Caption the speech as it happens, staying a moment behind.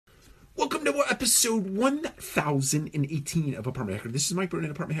Welcome to episode 1018 of Apartment Hacker. This is Mike Burnett,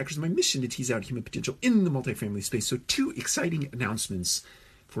 Apartment Hackers, my mission to tease out human potential in the multifamily space. So 2 exciting announcements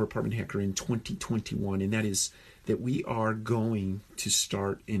for Apartment Hacker in 2021, and that is that we are going to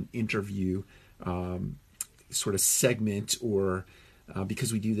start an interview sort of segment, or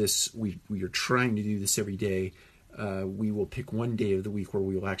because we do this, we are trying to do this every day. We will pick one day of the week where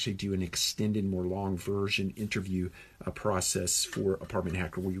we will actually do an extended, more long version interview process for Apartment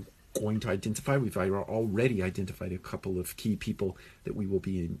Hacker. We're going to identify, we've already identified a couple of key people that we will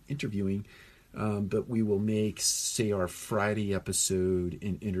be interviewing, but we will make, say, our Friday episode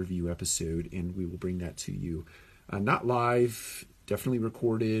an interview episode, and we will bring that to you. Not live, definitely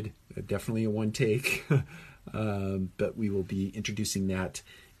recorded, definitely a one take, but we will be introducing that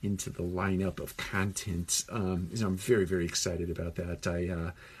into the lineup of content. And I'm very, very excited about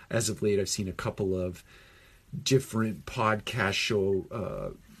that. As of late, I've seen a couple of different podcasts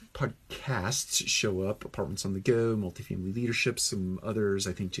show up. Apartments on the Go, Multifamily Leadership, some others.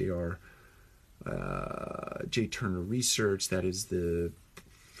 I think J Turner Research. That is I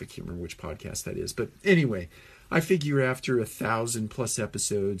can't remember which podcast that is. But anyway, I figure after 1,000+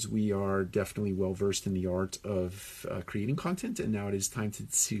 episodes, we are definitely well versed in the art of creating content, and now it is time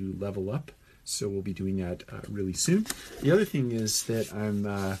to level up. So we'll be doing that really soon. The other thing is that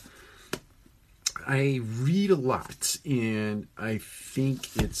I read a lot, and I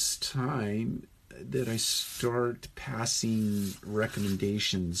think it's time that I start passing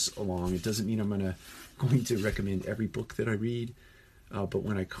recommendations along. It doesn't mean I'm going to recommend every book that I read, but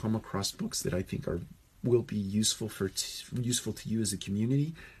when I come across books that I think will be useful to you as a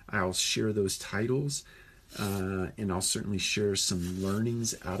community, I'll share those titles, and I'll certainly share some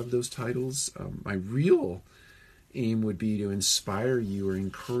learnings out of those titles. My real aim would be to inspire you or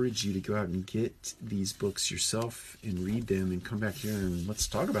encourage you to go out and get these books yourself and read them and come back here and let's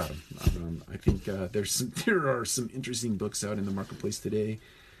talk about them. I think there are some interesting books out in the marketplace today,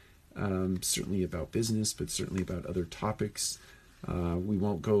 certainly about business, but certainly about other topics. We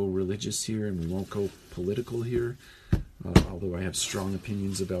won't go religious here, and we won't go political here, although I have strong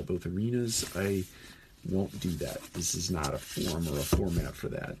opinions about both arenas. I won't do that. This is not a form or a format for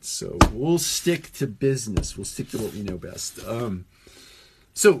that. So we'll stick to business. We'll stick to what we know best.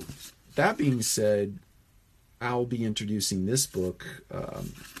 So that being said, I'll be introducing this book,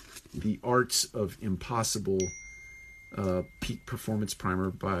 The Art of Impossible, Peak Performance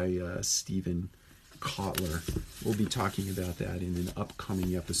Primer by Steven Kotler. We'll be talking about that in an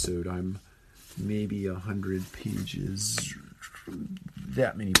upcoming episode. I'm maybe 100 pages,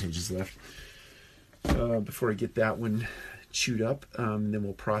 that many pages left before I get that one chewed up. Then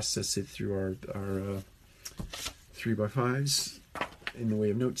we'll process it through our 3x5s in the way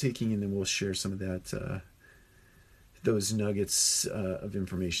of note taking, and then we'll share some of that those nuggets of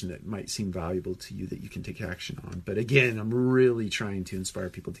information that might seem valuable to you that you can take action on. But again, I'm really trying to inspire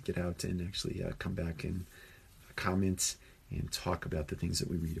people to get out and actually come back and comment and talk about the things that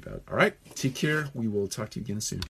we read about. All right, take care. We will talk to you again soon.